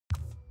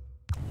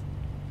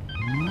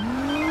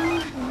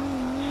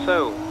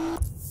So,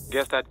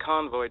 guess that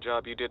convoy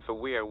job you did for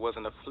Weir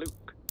wasn't a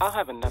fluke. I'll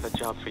have another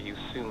job for you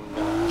soon.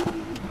 Expect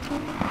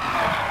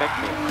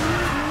me.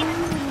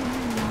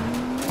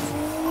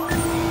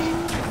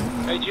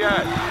 Hey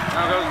Jess,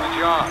 how goes the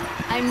job?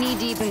 I'm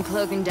knee-deep in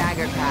cloak and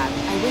dagger crap.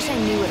 I wish I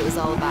knew what it was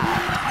all about.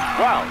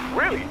 Wow,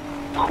 really?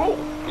 Cool.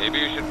 Maybe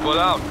you should pull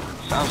out.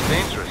 Sounds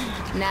dangerous.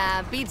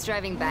 Nah, beats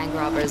driving bank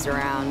robbers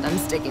around. I'm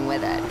sticking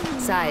with it.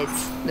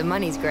 Besides, the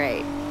money's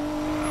great.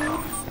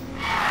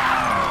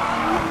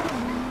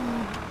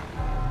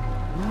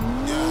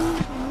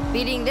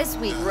 Beating this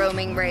week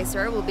roaming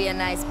racer will be a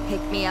nice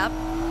pick-me-up.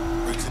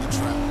 Right to the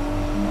trap.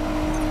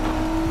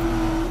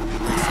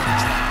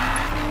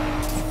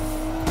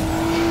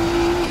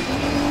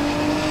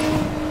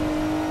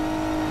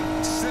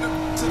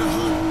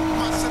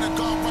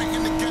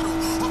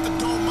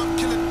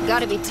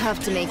 Gotta be tough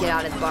to make it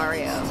out of the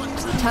barrio.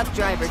 Tough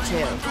driver,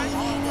 too.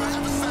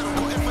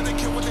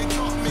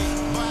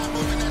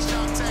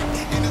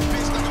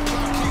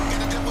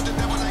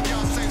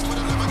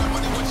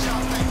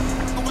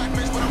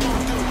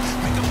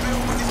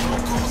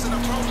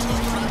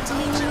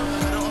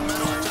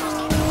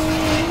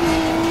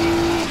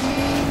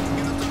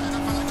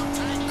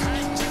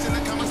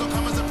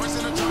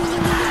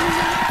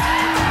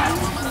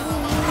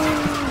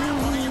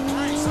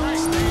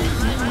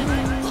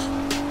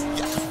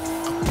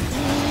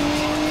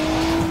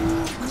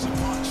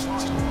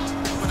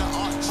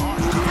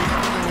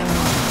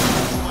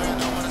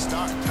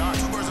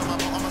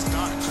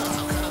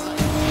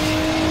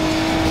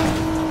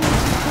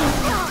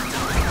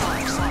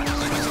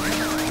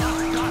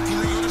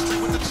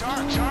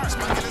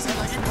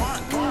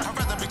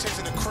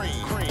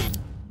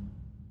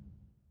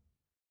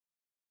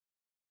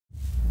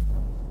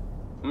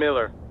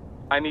 Miller,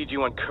 I need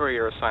you on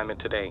courier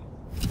assignment today.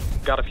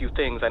 Got a few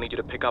things I need you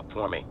to pick up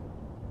for me.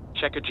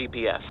 Check your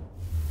GPS.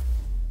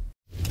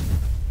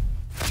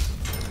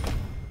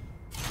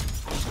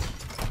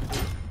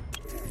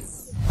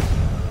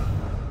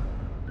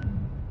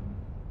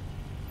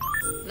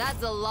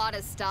 That's a lot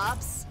of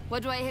stops.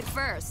 What do I hit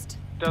first?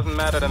 Doesn't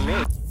matter to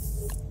me.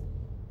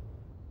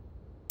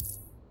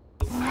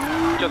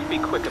 Just be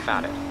quick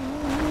about it.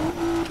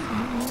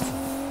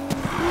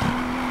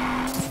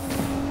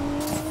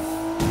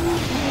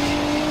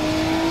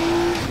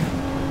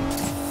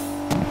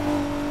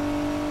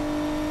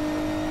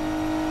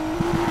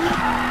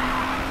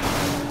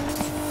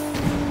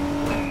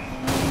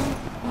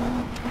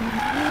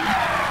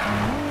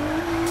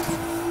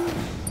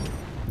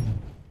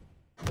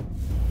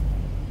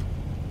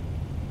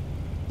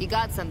 You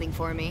got something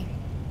for me?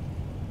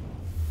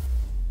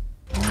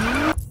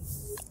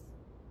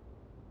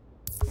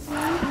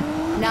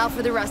 Now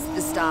for the rest of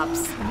the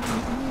stops.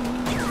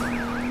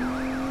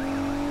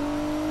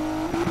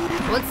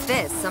 What's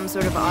this? Some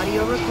sort of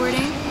audio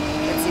recording?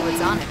 Let's see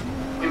what's on it.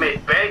 We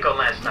made bank on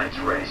last night's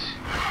race.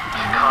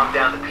 Should calm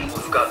down the people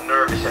who got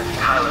nervous after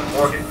Tyler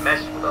Morgan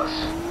messed with us.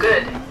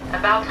 Good.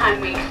 About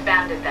time we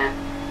expanded then.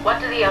 What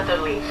do the other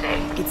leads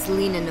say? It's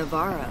Lena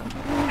Navarro.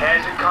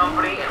 Hazard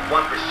Company and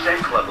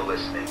 1% Club are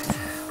listening,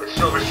 but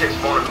Silver Six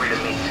won't agree to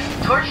meet.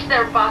 Torch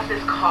their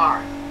boss's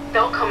car.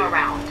 They'll come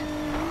around.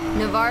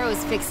 Navarro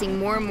is fixing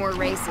more and more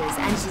races,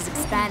 and she's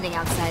expanding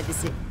outside the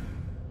city.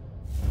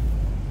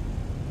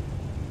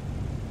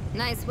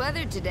 Nice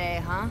weather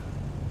today, huh?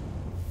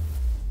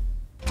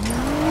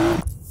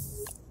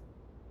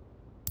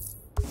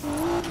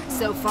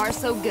 So far,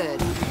 so good.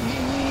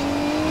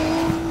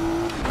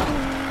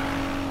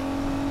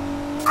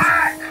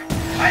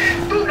 I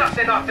didn't do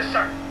nothing,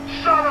 officer!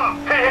 Shut up!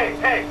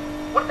 Hey!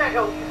 What the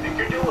hell do you think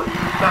you're doing?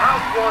 The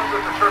House wants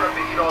us to turn up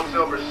the heat on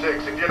Silver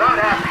Six. If you're not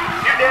happy,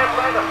 you're damn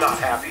right I'm not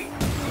happy.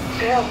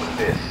 To hell with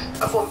this.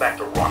 I'm going back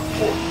to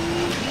Rockport.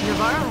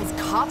 Navarro has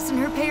cops in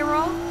her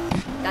payroll?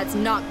 That's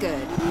not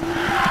good.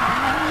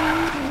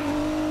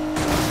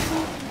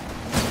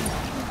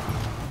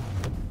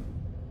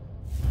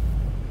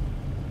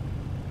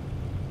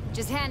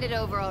 Just hand it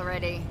over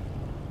already.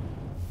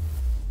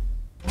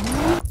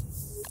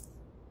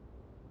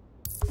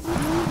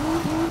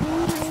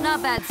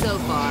 Not bad so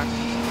far.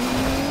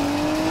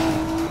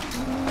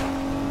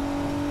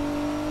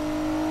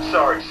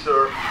 Sorry,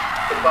 sir.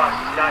 The boss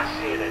is not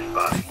seeing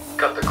anybody.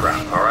 Cut the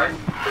crap, all right?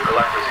 The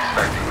collector's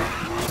expecting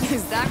me.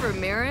 Is that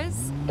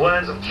Ramirez?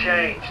 Plans have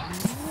changed.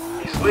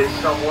 He's with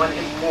someone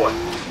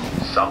important.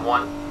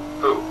 Someone?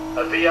 Who?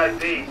 A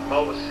VIP from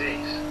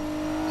overseas.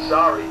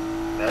 Sorry,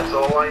 that's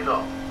all I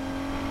know.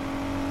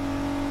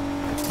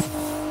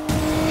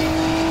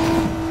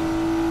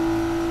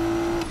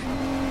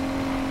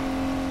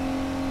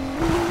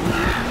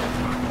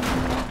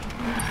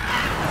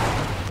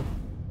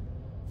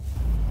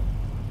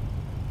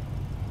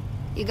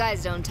 You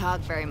guys don't talk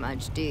very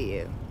much, do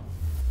you?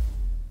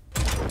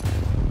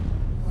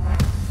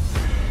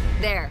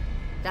 There.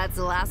 That's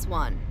the last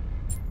one.